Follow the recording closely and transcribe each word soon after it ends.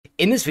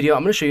In this video,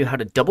 I'm going to show you how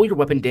to double your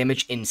weapon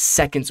damage in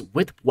seconds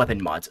with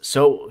weapon mods.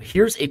 So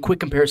here's a quick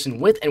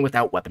comparison with and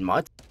without weapon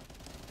mods.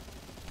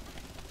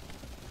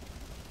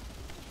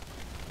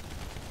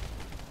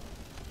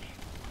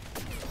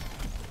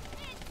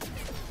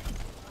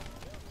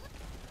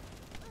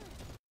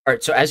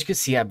 Alright, so as you can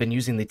see, I've been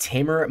using the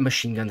Tamer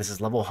machine gun. This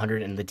is level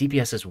 100 and the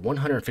DPS is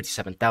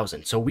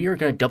 157,000. So we are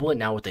going to double it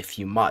now with a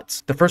few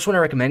mods. The first one I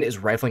recommend is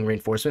Rifling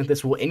Reinforcement.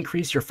 This will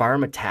increase your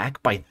firearm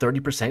attack by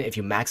 30% if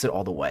you max it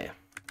all the way.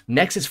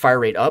 Next is fire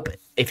rate up.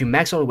 If you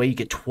max all the way, you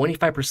get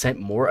 25%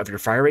 more of your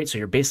fire rate, so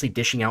you're basically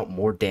dishing out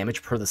more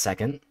damage per the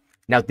second.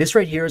 Now this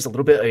right here is a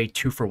little bit of a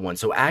 2-for-1.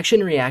 So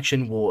action and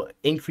reaction will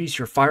increase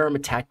your firearm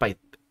attack by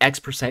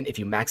X% if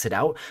you max it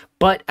out,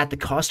 but at the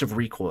cost of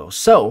recoil.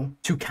 So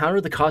to counter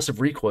the cost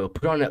of recoil,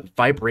 put on a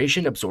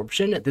vibration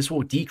absorption. This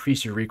will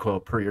decrease your recoil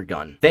per your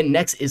gun. Then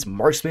next is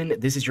marksman.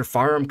 This is your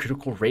firearm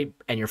critical rate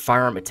and your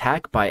firearm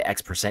attack by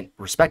X%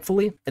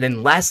 respectively. And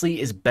then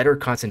lastly is better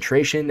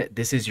concentration.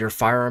 This is your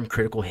firearm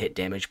critical hit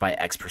damage by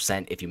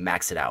X% if you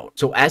max it out.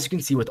 So as you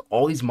can see with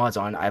all these mods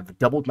on, I've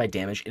doubled my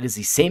damage. It is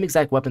the same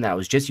exact weapon that I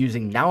was just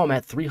using. Now I'm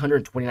at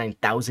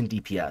 329,000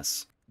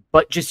 DPS.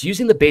 But just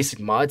using the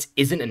basic mods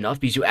isn't enough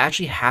because you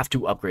actually have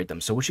to upgrade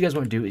them. So what you guys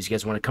want to do is you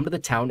guys want to come to the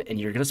town and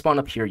you're going to spawn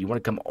up here. You want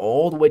to come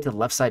all the way to the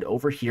left side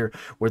over here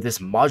where this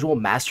module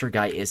master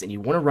guy is, and you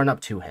want to run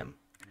up to him.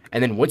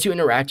 And then once you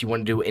interact, you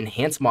want to do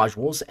enhance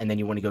modules, and then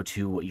you want to go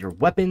to your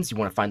weapons. You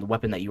want to find the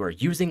weapon that you are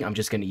using. I'm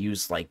just going to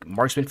use like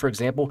marksman, for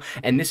example,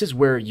 and this is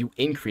where you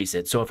increase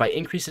it. So if I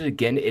increase it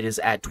again, it is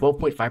at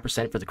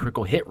 12.5% for the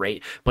critical hit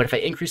rate. But if I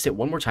increase it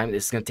one more time,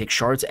 this is going to take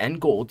shards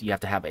and gold. You have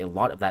to have a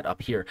lot of that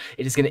up here.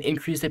 It is going to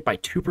increase it by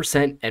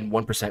 2% and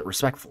 1%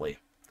 respectively.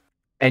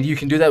 And you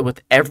can do that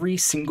with every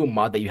single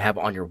mod that you have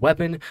on your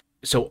weapon.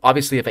 So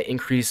obviously if I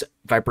increase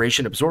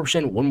vibration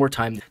absorption one more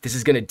time, this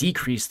is going to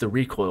decrease the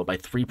recoil by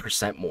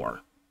 3% more.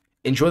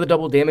 Enjoy the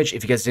double damage.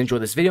 If you guys did enjoy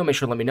this video, make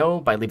sure to let me know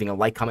by leaving a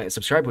like, comment, and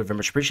subscribe. We'd very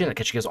much appreciate it. I'll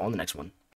catch you guys all in the next one.